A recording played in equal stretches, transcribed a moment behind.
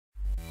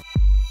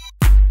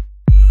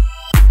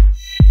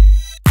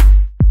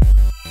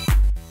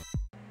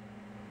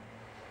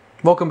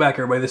Welcome back,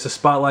 everybody. This is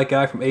Spotlight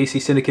Guy from AC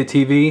Syndicate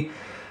TV,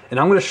 and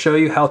I'm going to show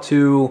you how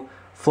to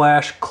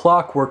flash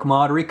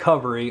Clockworkmod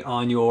recovery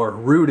on your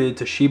rooted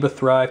Toshiba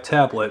Thrive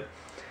tablet.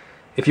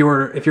 If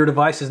your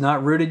device is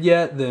not rooted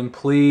yet, then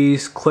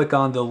please click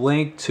on the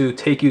link to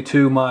take you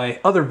to my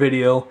other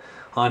video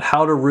on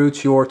how to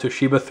root your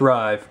Toshiba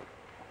Thrive.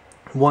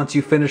 Once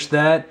you finish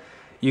that,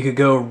 you could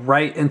go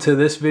right into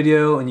this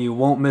video and you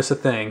won't miss a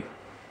thing.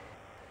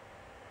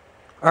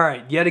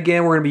 Alright, yet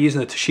again we're going to be using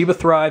the Toshiba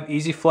Thrive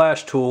Easy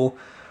Flash tool,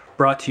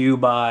 brought to you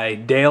by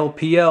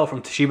DALEPL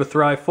from Toshiba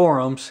Thrive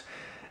forums.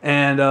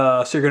 And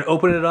so you're going to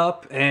open it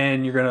up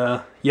and you're going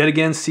to yet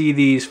again see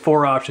these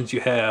four options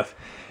you have.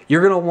 You're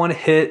going to want to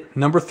hit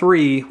number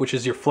 3, which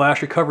is your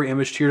flash recovery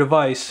image to your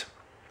device,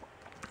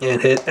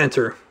 and hit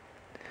enter.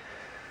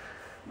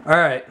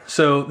 Alright,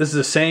 so this is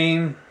the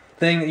same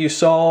thing that you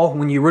saw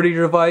when you rooted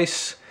your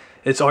device.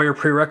 It's all your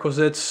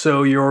prerequisites,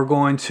 so you're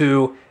going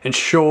to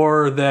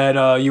ensure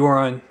that you are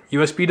on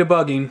USB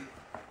debugging.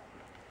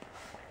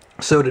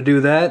 So to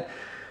do that,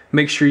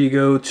 make sure you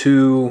go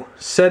to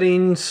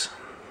Settings,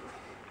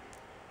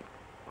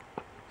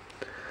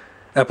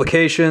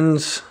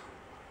 Applications,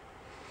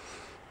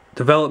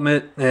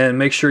 Development, and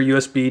make sure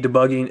USB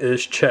debugging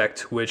is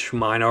checked, which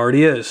mine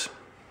already is.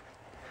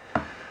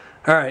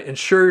 Alright,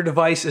 ensure your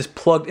device is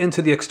plugged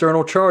into the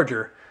external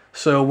charger.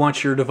 So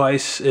once your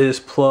device is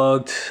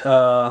plugged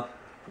on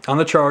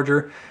the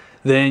charger,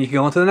 then you can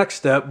go on to the next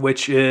step,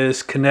 which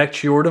is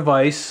connect your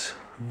device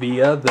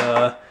via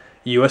the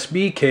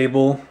USB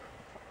cable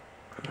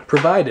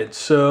provided.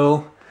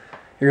 So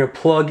you're going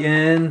to plug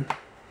in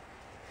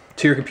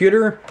to your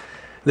computer,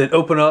 then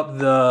open up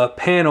the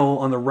panel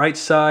on the right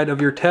side of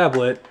your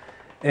tablet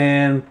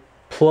and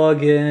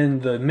plug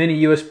in the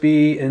mini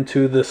USB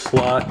into the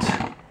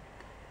slot.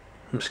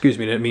 Excuse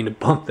me, I didn't mean to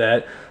bump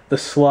that. The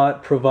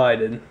slot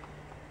provided.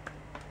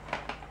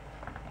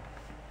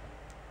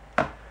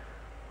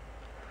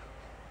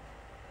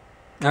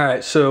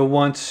 Alright, so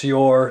once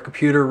your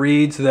computer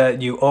reads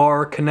that you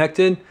are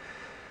connected,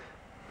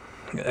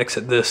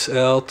 exit this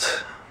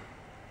out.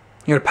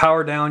 You're going to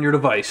power down your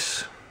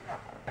device.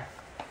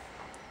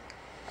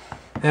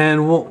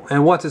 And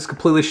once it's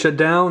completely shut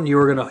down, you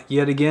are going to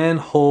yet again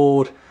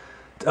hold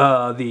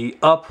the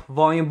up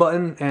volume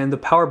button and the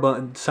power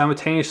button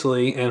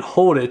simultaneously and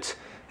hold it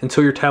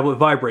until your tablet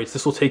vibrates.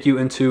 This will take you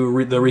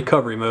into the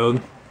recovery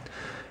mode.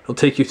 It'll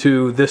take you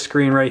to this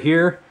screen right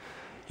here.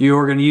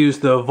 You're going to use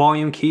the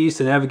volume keys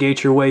to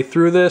navigate your way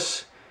through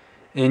this,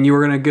 and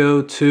you're going to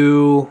go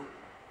to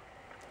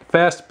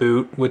fast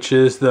boot, which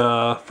is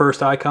the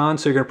first icon.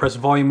 So you're going to press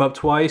volume up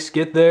twice,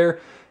 get there,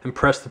 and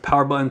press the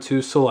power button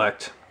to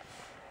select.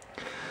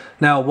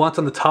 Now once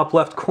on the top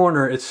left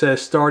corner it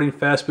says starting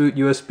fast boot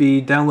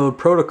USB download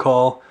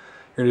protocol,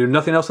 you're going to do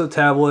nothing else with the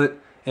tablet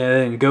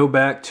and go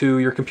back to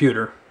your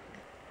computer.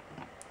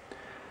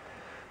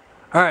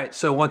 Alright,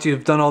 so once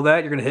you've done all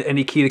that, you're going to hit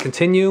any key to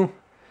continue.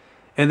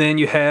 And then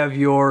you have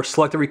your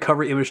selected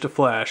recovery image to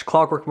flash,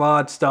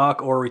 Clockworkmod,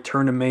 stock, or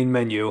return to main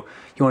menu.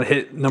 You want to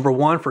hit number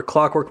 1 for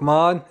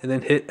Clockworkmod and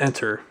then hit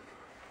enter.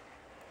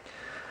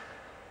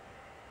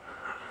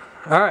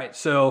 Alright,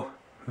 so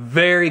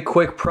very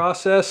quick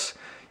process.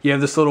 You have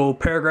this little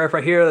paragraph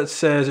right here that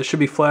says it should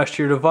be flashed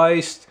to your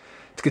device.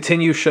 To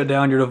continue, shut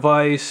down your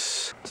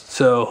device.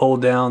 So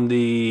hold down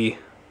the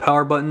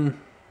power button.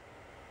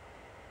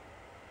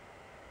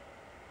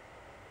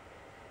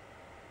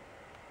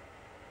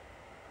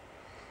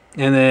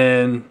 And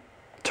then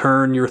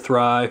turn your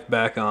Thrive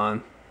back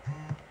on.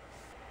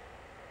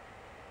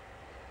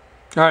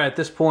 Alright, at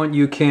this point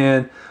you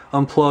can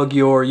unplug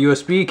your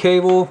USB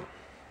cable,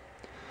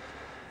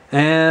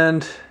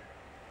 and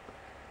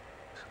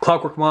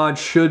Clockworkmod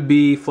should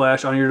be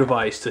flashed on your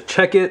device. To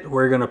check it,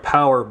 we're going to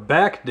power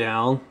back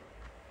down,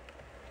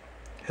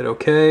 hit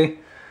OK.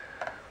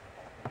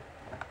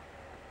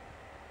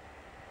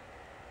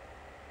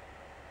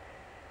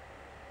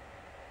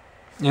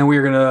 And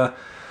we're going to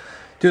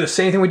do the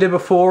same thing we did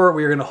before.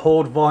 We're going to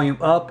hold volume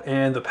up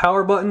and the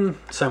power button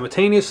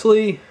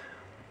simultaneously.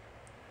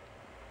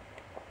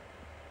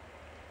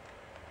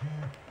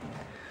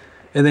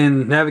 And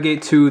then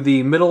navigate to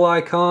the middle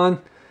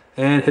icon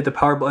and hit the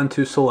power button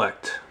to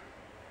select.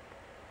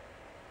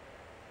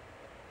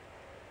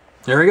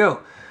 There we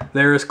go.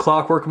 There is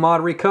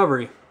Clockworkmod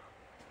recovery.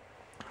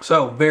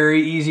 So,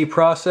 very easy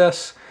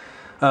process.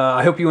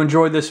 I hope you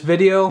enjoyed this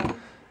video.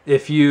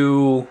 If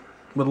you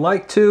would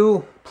like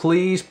to,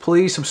 please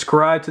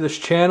subscribe to this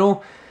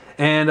channel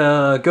and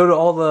go to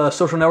all the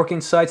social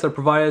networking sites that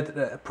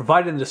are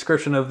provided in the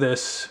description of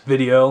this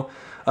video.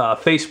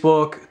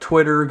 Facebook,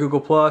 Twitter,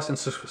 Google+, and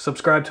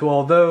subscribe to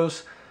all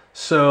those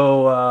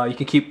so you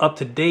can keep up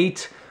to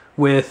date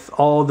with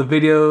all the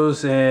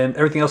videos and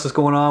everything else that's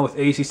going on with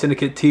AC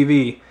Syndicate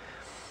TV.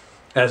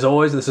 As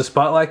always, this is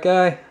Spotlight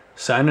Guy,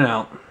 signing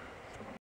out.